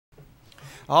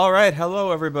Alright,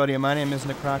 hello everybody, my name is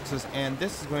Necroxis, and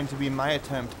this is going to be my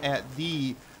attempt at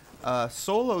the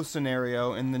solo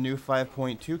scenario in the new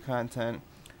 5.2 content,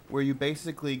 where you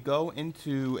basically go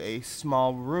into a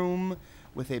small room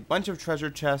with a bunch of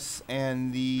treasure chests,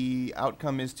 and the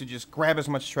outcome is to just grab as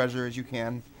much treasure as you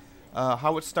can.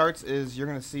 How it starts is, you're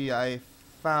going to see I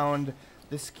found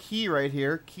this key right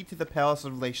here, key to the Palace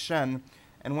of Lei Shen,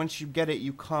 and once you get it,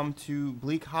 you come to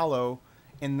Bleak Hollow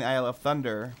in the Isle of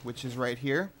Thunder, which is right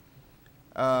here.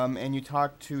 And you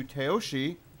talk to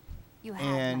Teoshi,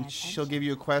 and she'll give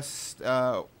you a quest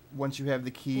once you have the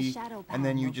key, and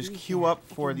then you just queue up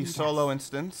for the solo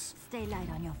instance. Stay light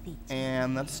on your feet.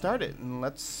 And let's start it, and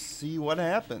let's see what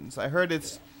happens. I heard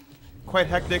it's quite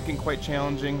hectic and quite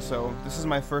challenging, so this is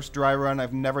my first dry run.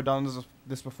 I've never done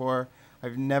this before.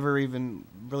 I've never even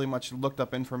really much looked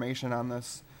up information on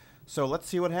this. So let's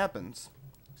see what happens.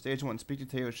 Stage 1, speak to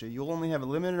Teoshi. You'll only have a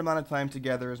limited amount of time to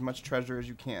gather as much treasure as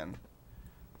you can.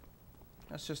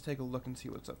 Let's just take a look and see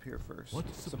what's up here first.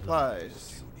 What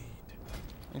Supplies.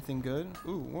 Anything good?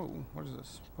 Ooh, whoa, what is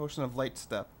this? Potion of Light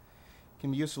Step. Can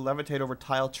be used to levitate over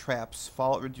tile traps,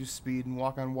 fall at reduced speed, and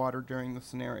walk on water during the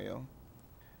scenario.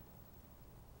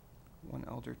 One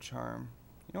Elder Charm.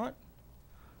 You know what?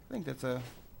 I think that's a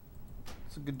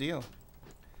good deal.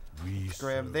 Let's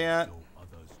grab that.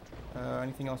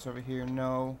 Anything else over here?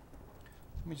 No.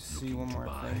 Let me just see one more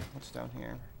thing. What's down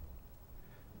here?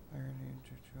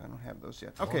 I don't have those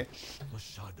yet. Okay.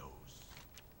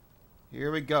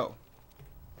 Here we go.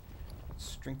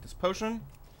 Let's drink this potion.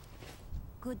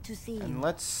 Good to see and you.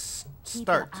 let's Keep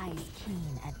start. your eyes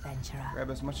keen, adventurer.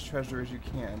 Grab as much treasure as you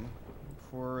can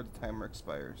before the timer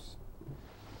expires.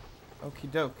 Okie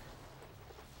doke.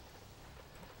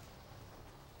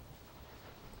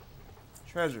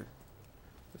 Treasure.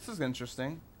 This is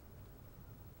interesting.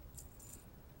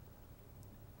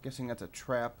 Guessing that's a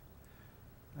trap.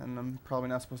 And I'm probably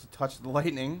not supposed to touch the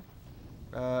lightning.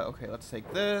 Okay, let's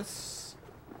take this.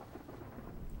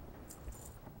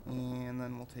 And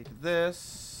then we'll take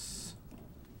this.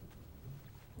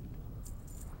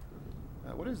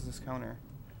 What is this counter?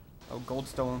 Oh, gold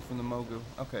stolen from the Mogu.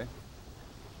 Okay.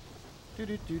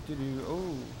 Do-do-do-do-do.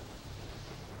 Oh.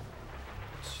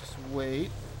 Let's just wait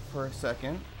for a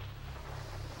second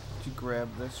to grab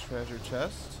this treasure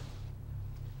chest.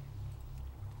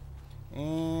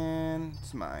 And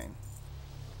it's mine.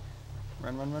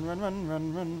 Run, run, run, run, run,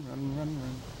 run, run, run, run,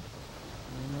 run.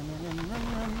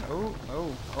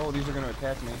 Run. Oh, these are gonna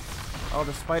attack me. Oh,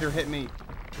 the spider hit me. You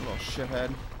little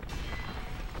shithead.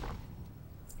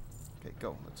 Okay,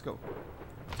 go. Let's go.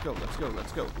 Let's go, let's go,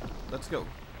 let's go. Let's go.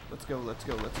 Let's go, let's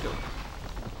go, let's go.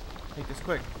 Take this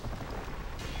quick.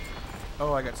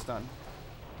 Oh, I got stunned.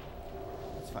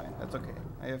 That's fine. That's okay.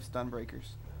 I have stun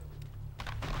breakers.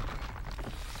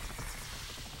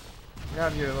 Get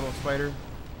out of here, little spider.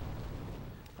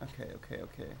 Okay, okay,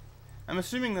 okay. I'm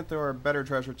assuming that there are better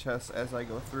treasure chests as I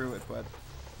go through it, but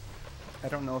I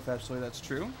don't know if actually that's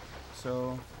true.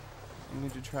 So I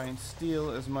need to try and steal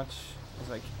as much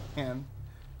as I can.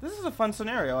 This is a fun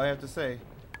scenario, I have to say.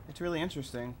 It's really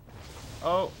interesting.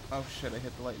 Oh shit, I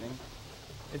hit the lightning.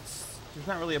 There's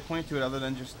not really a point to it other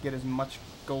than just get as much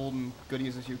gold and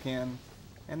goodies as you can.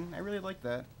 And I really like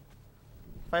that.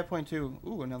 5.2.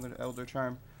 Ooh, another Elder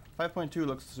Charm. 5.2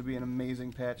 looks to be an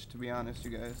amazing patch, to be honest, you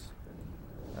guys.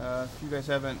 If you guys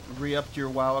haven't re-upped your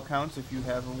WoW accounts, if you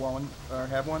have one, I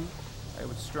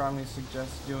would strongly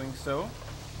suggest doing so.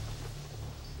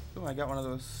 Oh, I got one of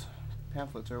those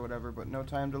pamphlets or whatever, but no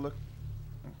time to look.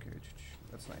 Okay,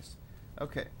 that's nice.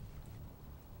 Okay.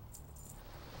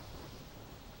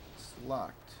 It's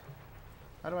locked.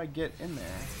 How do I get in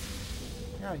there?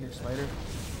 Get out of here, spider.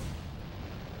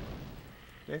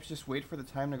 Do I have to just wait for the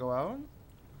time to go out?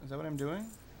 Is that what I'm doing?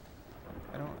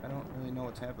 I don't really know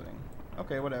what's happening.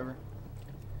 Okay, whatever.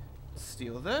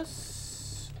 Steal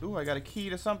this. Ooh, I got a key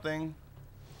to something.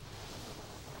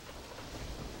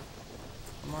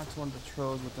 Unlocks one of the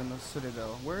Troves within the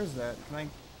Citadel. Where is that? Can I...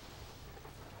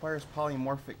 Requires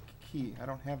polymorphic key. I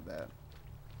don't have that.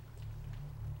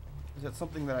 Is that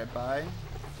something that I buy?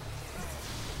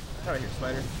 Get out of here,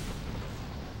 spider.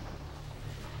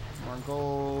 More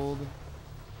gold.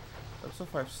 But so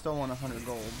far I've stolen 100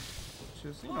 gold. Which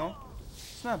is, you know,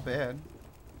 it's not bad.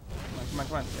 Come on, come on,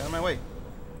 come on. Get out of my way.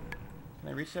 Can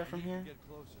I reach that from here?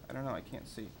 I don't know, I can't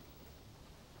see.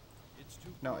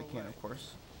 No, I can't, of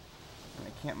course. And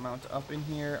I can't mount up in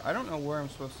here. I don't know where I'm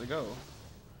supposed to go.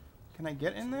 Can I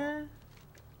get in there?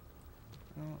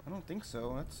 No, I don't think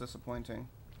so. That's disappointing.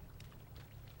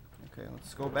 Okay,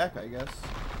 let's go back, I guess.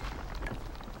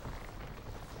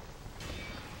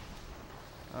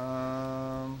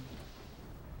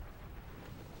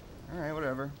 Alright,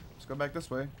 whatever. Let's go back this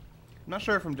way. I'm not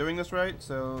sure if I'm doing this right,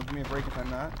 so give me a break if I'm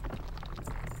not.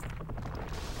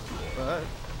 But,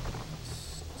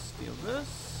 let's steal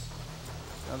this.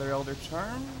 Another Elder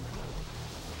Charm.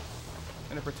 I'm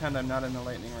gonna pretend I'm not in the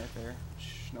lightning right there.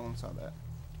 Shh, no one saw that.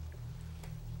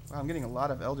 Wow, I'm getting a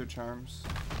lot of Elder Charms.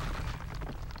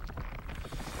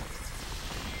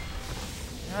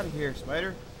 Get out of here,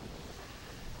 spider.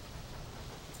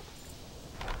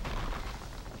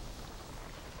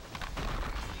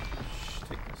 Shh,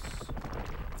 take this.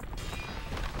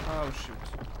 Oh, shoot.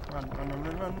 Run, run, run,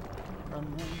 run, run. Run,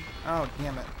 run. Oh,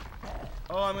 damn it.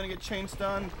 Oh, I'm gonna get chain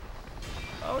stunned.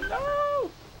 Oh, no!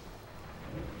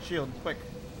 Shield, quick.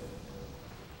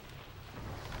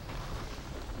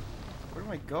 Where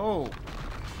do I go?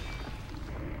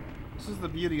 This is the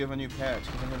beauty of a new patch,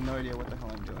 because I have no idea what the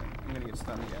hell I'm doing. I'm gonna get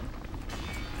stunned again.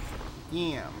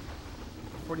 Damn.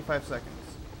 45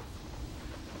 seconds.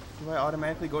 Do I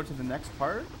automatically go to the next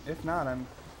part? If not, I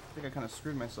think I kind of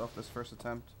screwed myself this first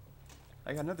attempt.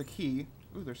 I got another key.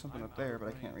 Ooh, there's something up there, but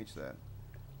I can't reach that.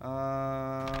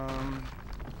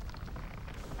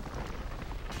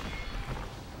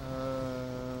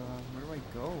 Where do I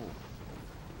go?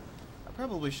 I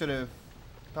probably should have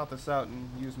thought this out and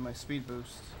used my speed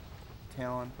boost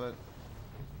talent, but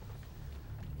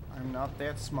I'm not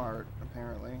that smart,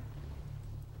 apparently.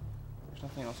 There's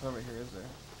nothing else over here, is there?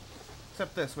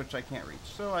 Except this, which I can't reach.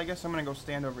 So I guess I'm gonna go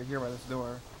stand over here by this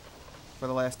door for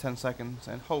the last 10 seconds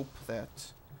and hope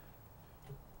that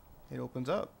it opens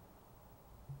up.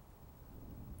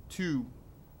 2,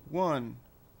 1.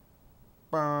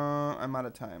 I'm out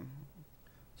of time.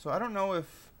 So I don't know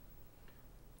if...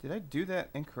 Did I do that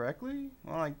incorrectly?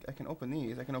 Well, I can open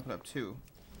these. I can open up 2.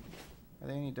 Are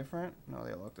they any different? No,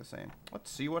 they all look the same. Let's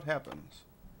see what happens.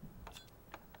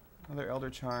 Another Elder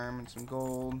Charm and some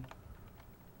gold.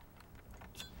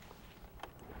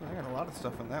 Oh, I got a lot of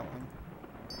stuff on that one.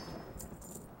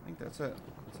 I think that's it.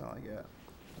 That's all I got.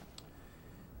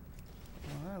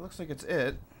 Well, that looks like it's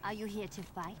it. Are you here to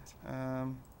fight?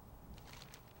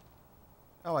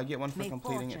 Oh, I get one for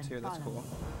completing it too. That's cool.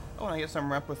 Oh, and I get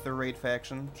some rep with the raid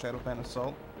faction, Shadowpan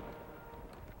Assault.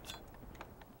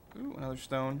 Ooh, another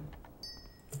stone.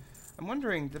 I'm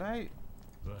wondering, did I...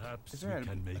 Perhaps is there a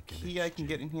key exchange. I can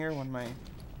get in here when my...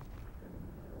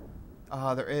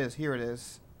 Ah, there is. Here it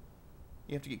is.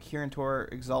 You have to get Kirin Tor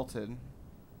Exalted.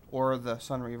 Or the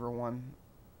Sun Reaver one.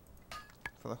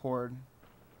 For the Horde.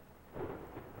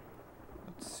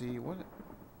 Let's see, what...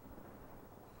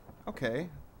 Okay.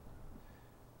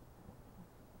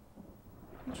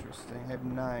 Interesting. I have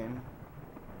 9.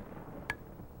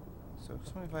 So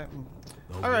 25.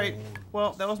 Alright.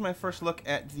 Well, that was my first look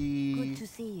at the Good to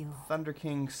see you. Thunder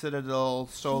King Citadel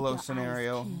solo Keep your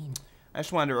scenario. eyes keen. I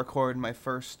just wanted to record my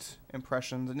first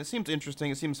impressions, and it seems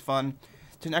interesting. It seems fun.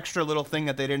 It's an extra little thing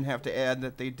that they didn't have to add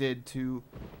that they did to,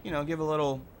 you know, give a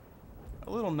little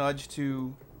nudge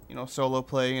to, you know, solo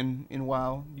play in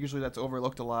WoW. Usually that's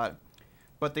overlooked a lot,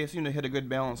 but they seem to hit a good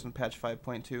balance in patch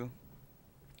 5.2.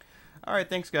 Alright,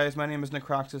 thanks guys. My name is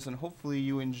Necroxis, and hopefully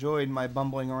you enjoyed my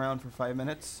bumbling around for 5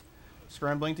 minutes,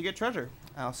 scrambling to get treasure.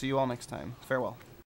 I'll see you all next time. Farewell.